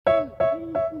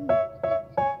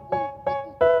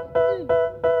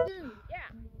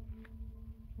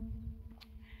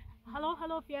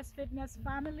Fierce Fitness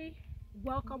family.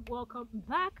 Welcome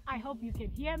back. I hope you can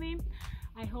hear me.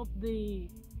 I hope the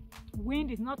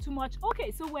wind is not too much. Okay,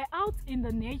 so we're out in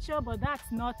the nature, but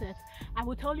that's not it. I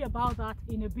will tell you about that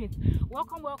in a bit.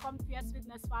 Welcome Fierce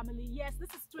Fitness family. Yes, this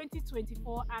is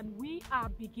 2024 and we are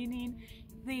beginning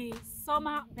the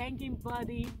summer banging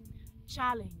body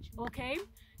challenge. Okay,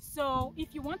 so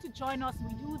if you want to join us,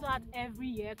 we do that every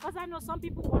year because I know some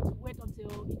people want to wait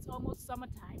until it's almost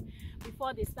summertime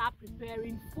before they start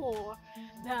preparing for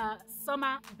the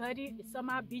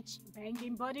summer beach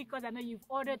banging body, because I know you've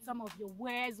ordered some of your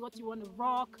wares, what you want to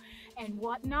rock and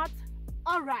whatnot.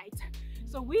 All right,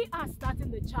 so we are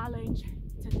starting the challenge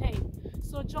today,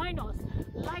 so join us.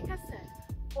 Like I said,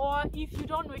 or if you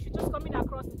don't know, if you're just coming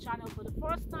across the channel for the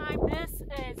first time, this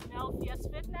is Mel Fierce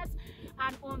Fitness,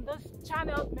 and on this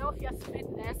channel, Mel Fierce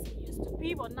Fitness used to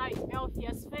be, but now it's Mel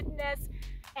Fierce Fitness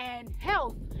and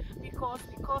Health, because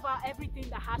we cover everything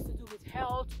that has to do with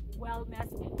health,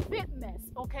 wellness and fitness.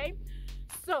 Okay,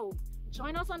 so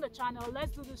join us on the channel.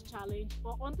 Let's do this challenge.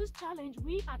 But on this challenge,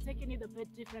 we are taking it a bit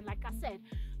different. Like I said,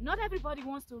 not everybody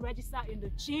wants to register in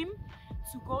the gym,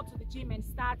 to go to the gym and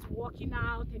start working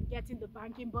out and getting the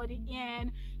banking body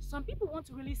in. Some people want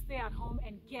to really stay at home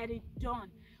and get it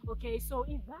done. Okay, so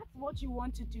if that's what you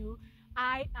want to do,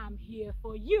 I am here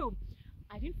for you.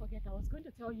 I didn't forget, I was going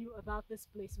to tell you about this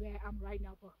place where I am right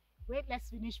now, but wait, let's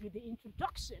finish with the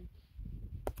introduction.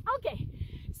 Okay,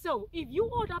 so if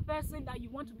you are that person that you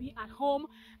want to be at home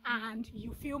and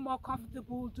you feel more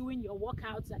comfortable doing your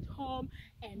workouts at home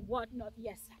and whatnot,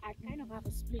 yes, I kind of have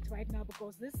a split right now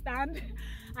because this stand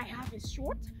I have is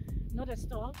short, not as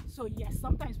tall. So yes,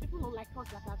 sometimes people don't like us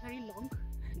that are very long,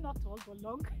 not tall but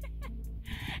long.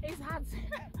 It's hard.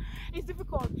 It's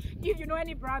difficult. If you know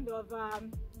any brand of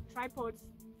tripods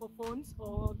for phones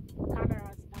or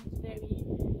cameras that's very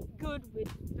good with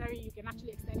you can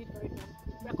actually extend it very long,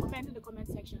 recommend in the comment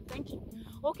section. Thank you.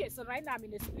 Okay, so right now I'm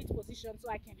in a split position so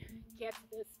I can get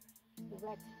this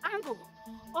right angle.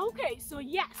 Okay, so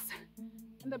yes,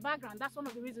 in the background, that's one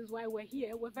of the reasons why we're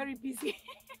here. We're very busy.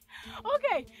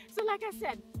 Okay, so like I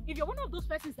said, if you're one of those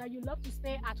persons that you love to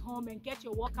stay at home and get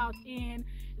your workout in,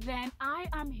 then I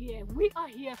am here. We are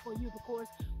here for you because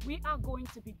we are going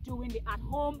to be doing the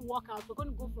at-home workouts. We're going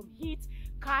to go from HIIT,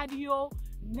 cardio,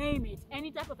 name it, any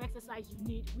type of exercise you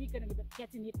need, we're going to be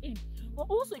getting it in. But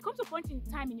also it comes a point in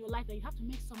time in your life that you have to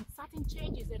make some certain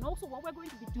changes, and also what we're going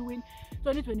to be doing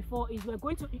 2024 is we're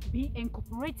going to be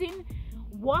incorporating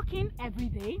walking every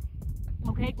day.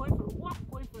 Okay, going for a walk,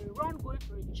 going for a run, going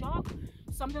for a jog,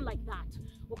 something like that.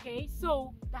 Okay,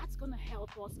 so that's gonna help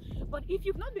us. But if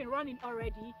you've not been running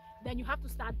already, then you have to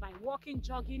start by walking,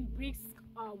 jogging, brisk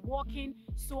walking,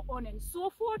 so on and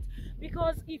so forth.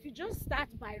 Because if you just start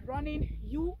by running,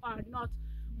 you are not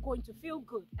going to feel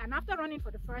good. And after running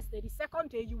for the first day, the second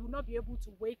day, you will not be able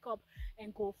to wake up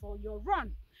and go for your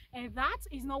run. And that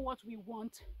is not what we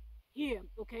want here.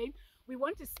 Okay, we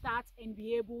want to start and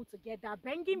be able to get that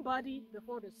banging body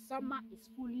before the summer is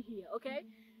fully here. Okay,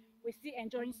 we're still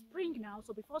enjoying spring now,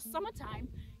 so before summertime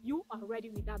you are ready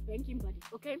with that banging body.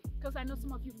 Okay, because I know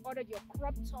some of you've ordered your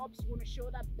crop tops, you want to show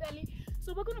that belly,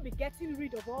 so we're going to be getting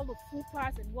rid of all the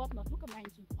fupas and whatnot. Look at mine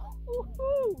too.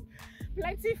 Oh,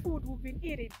 plenty food we've been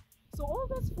eating, so all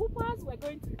those fupas we're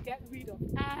going to get rid of.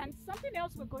 And something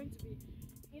else we're going to be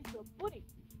is the booty.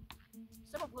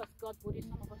 Some of us got booty,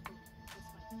 some of us don't.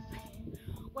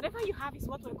 Whatever you have is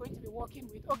what we're going to be working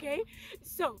with. Okay,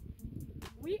 so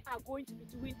we are going to be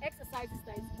doing exercises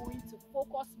that is going to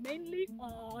focus mainly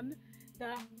on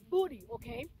the booty,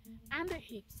 okay, and the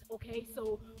hips. Okay,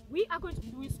 so we are going to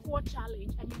be doing squat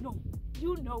challenge, and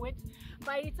you know it.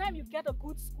 By the time you get a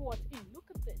good squat in, look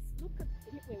at this, look at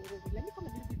wait, let me come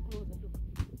a little bit closer.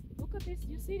 Look at this.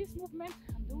 You see this movement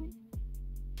I'm doing?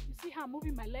 You see how I'm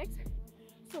moving my legs?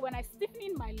 So when I stiffen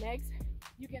in my legs,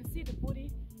 you can see the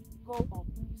booty go up.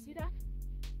 You see that?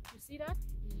 You see that?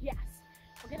 Yes.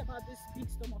 Forget about this big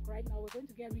stomach right now. We're going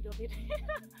to get rid of it.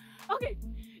 Okay,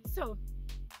 so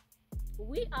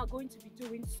we are going to be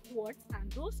doing squats,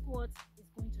 and those squats is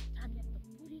going to target the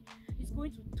booty. It's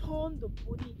going to tone the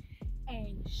booty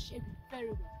and shape it very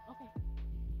well. Okay,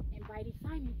 and by the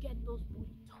time you get those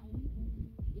booty toned,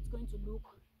 it's going to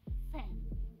look firm,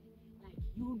 like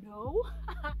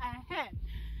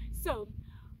So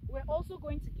we're also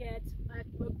going to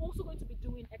be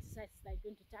doing exercises that are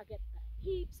going to target the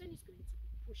hips, and it's going to be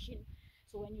pushing.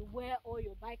 So when you wear all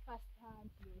your bikers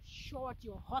pants, your short,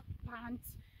 your hot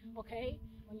pants, okay,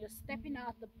 when you're stepping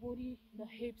out, the booty, the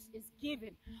hips is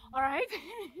given. All right.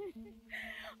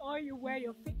 Or you wear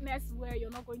your fitness wear,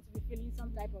 you're not going to be feeling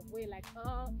some type of way like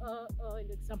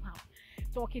look, somehow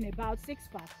talking about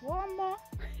six-pack. One more.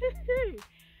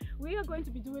 we are going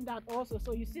to be doing that also.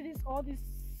 So you see this, all these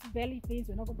belly things,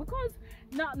 we're not going, because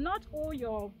not all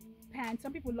your pants,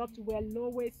 some people love to wear low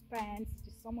waist pants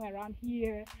just somewhere around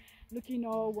here, looking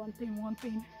all one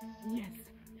thing. Yes,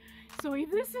 so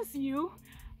if this is you,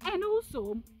 and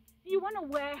also you want to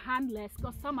wear handless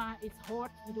because summer is hot,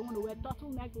 you don't want to wear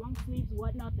turtleneck, long sleeves,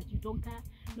 whatnot, that you don't care,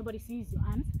 nobody sees your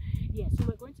arms. Yeah, so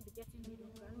we're going to be getting rid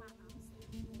of grandma arms.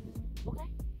 Okay,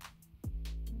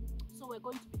 so we're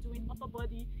going to be doing upper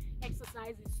body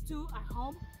exercises too at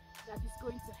home, that is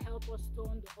going to help us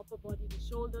tone the upper body, the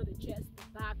shoulder, the chest,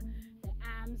 the back, the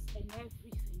arms, and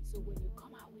everything. So when you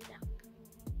come out with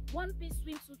a one-piece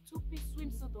swimsuit, two-piece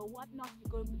swimsuit, or whatnot, you're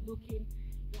going to be looking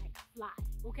like a fly.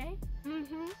 Okay?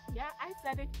 Yeah, I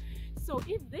said it. So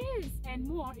if this and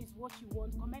more is what you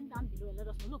want, comment down below and let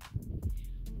us know. Look,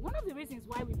 one of the reasons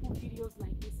why we put videos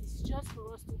like this is just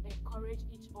for us to encourage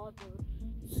each other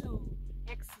to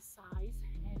exercise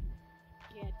and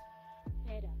get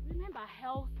better. Remember,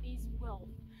 health is wealth.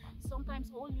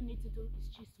 Sometimes all you need to do is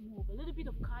just move a little bit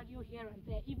of cardio here and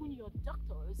there. Even your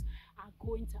doctors are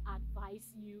going to advise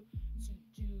you to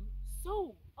do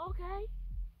so. Okay,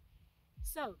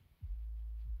 so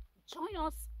join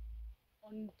us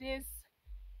on this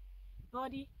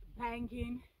body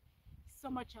banging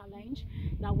summer challenge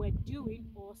that we're doing,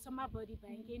 or summer body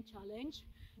banging challenge,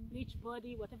 beach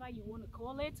body, whatever you want to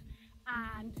call it.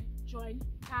 And join,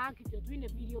 tag if you're doing a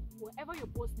video, wherever you're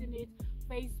posting it,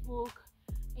 Facebook,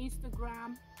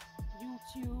 Instagram,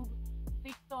 YouTube,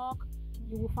 TikTok,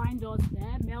 you will find us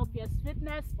there. Mel Fierce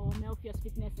Fitness or Mel Fierce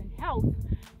Fitness and Health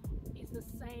is the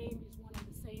same, is one and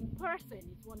the same person,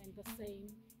 it's one and the same,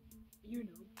 you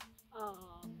know,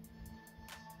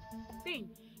 thing.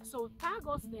 So tag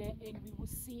us there and we will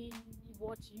see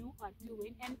what you are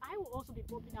doing, and I will also be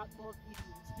popping out more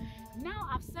videos. Now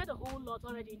I've said a whole lot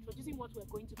already introducing what we're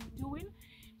going to be doing,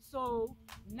 so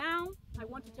now I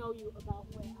want to tell you about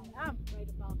where I am right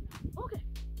about now. Okay,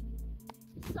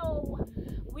 so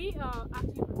we are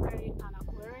actually preparing an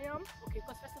aquarium. Okay,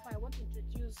 because first of all I want to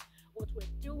introduce what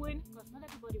we're doing, because not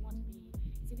everybody wants to be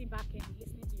sitting back and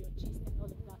listening to your gist and all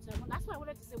of that. So that's why I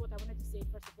wanted to say what I wanted to say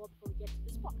first of all before we get to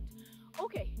this part.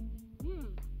 Okay,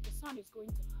 the sun is going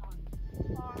to hide.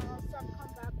 Sun,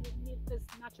 come back, we need this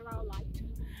natural light.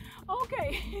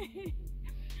 Okay.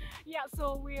 Yeah,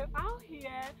 so we're out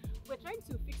here, we're trying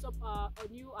to fix up a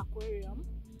new aquarium,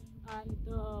 and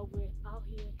we're out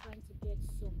here trying to get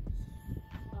some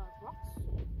rocks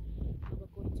that we're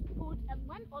going to put, and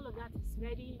when all of that is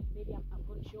ready, maybe I'm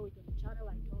going to show it on the channel,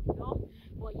 I don't know.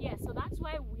 But yeah, so that's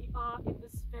why we are in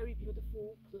this very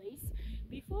beautiful place.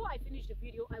 Before I finish the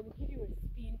video, I will give you a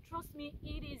spin. Trust me,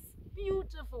 it is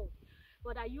beautiful.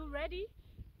 But are you ready?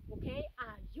 Okay,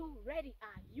 are you ready?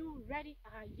 Are you ready?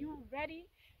 Are you ready?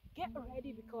 Get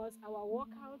ready, because our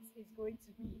workouts is going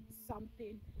to be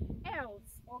something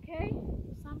else. Okay,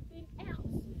 something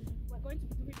else. We're going to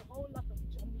be doing a whole lot of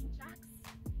jumping jacks.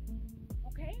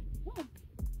 Okay, boom,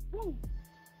 boom,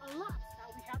 a lot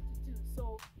that we have to do.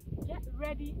 So get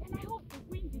ready, and I hope the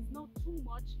wind is not too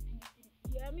much and you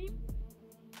can hear me.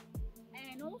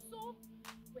 And also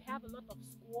we have a lot of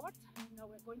squats that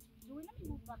we're going to be doing. Let me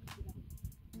move back to that.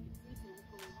 This will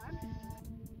go 1,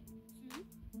 2,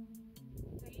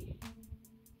 3,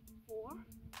 4,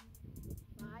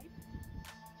 5,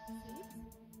 6,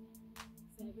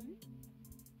 7,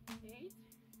 8,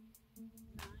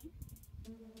 9,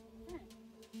 10.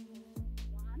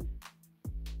 1,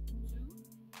 2,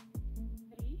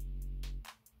 3,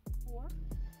 4,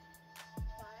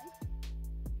 5,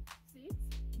 6,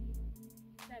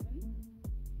 7,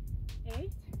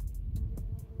 8,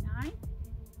 9,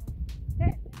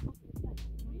 10.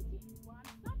 21.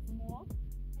 Start small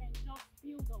and just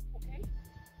build up, okay?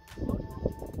 Don't have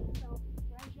yourself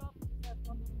pressure, yourself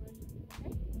under pressure,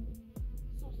 okay?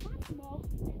 So start small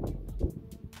and build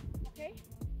up, okay?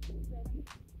 7,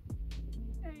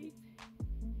 8,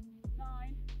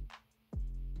 9,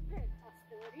 10. That's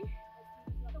 30. Let's do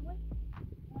this other way.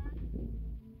 1,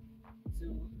 2,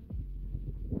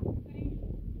 3,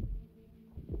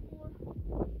 4,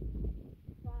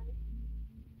 5,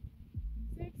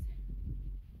 6,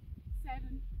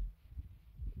 7,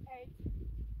 8,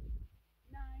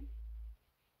 9,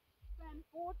 10,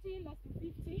 14. Let's do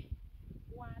 50.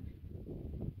 1,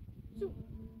 2,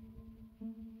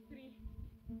 3,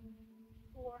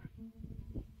 4,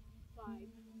 5,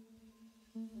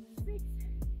 6,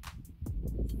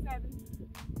 7,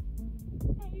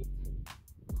 8.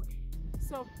 Okay.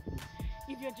 So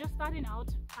if you're just starting out,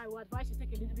 I would advise you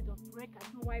take a little bit of break. I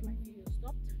don't know why my video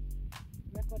stopped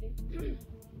recording.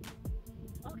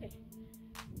 Okay,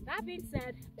 that being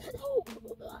said,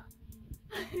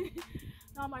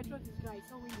 My throat is dry. It's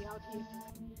so windy out here.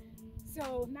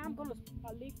 So now I'm gonna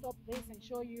lift up this and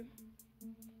show you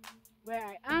where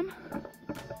I am.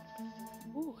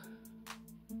 Ooh.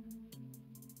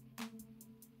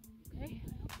 Okay,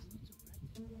 I hope it's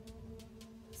not too bright.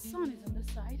 The sun is on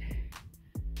this side,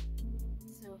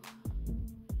 so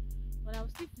but I'll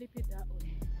still flip it that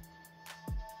way.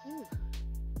 Ooh.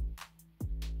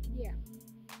 Yeah.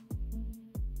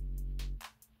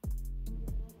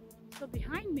 So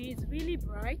behind me is really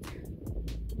bright,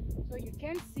 so you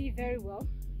can't see very well.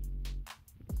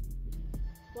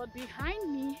 But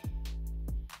behind me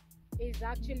is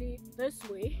actually this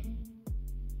way,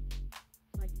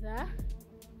 like that.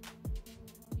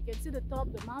 You can see the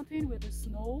top, the mountain with the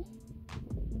snow,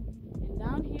 and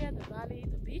down here the valley,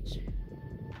 the beach,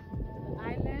 the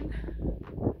island.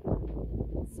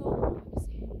 So let me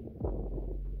see.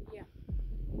 Yeah.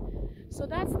 So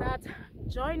that's that.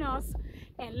 Join us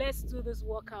and let's do this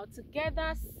workout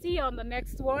together. See you on the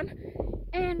next one,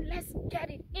 and let's get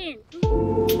it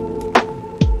in.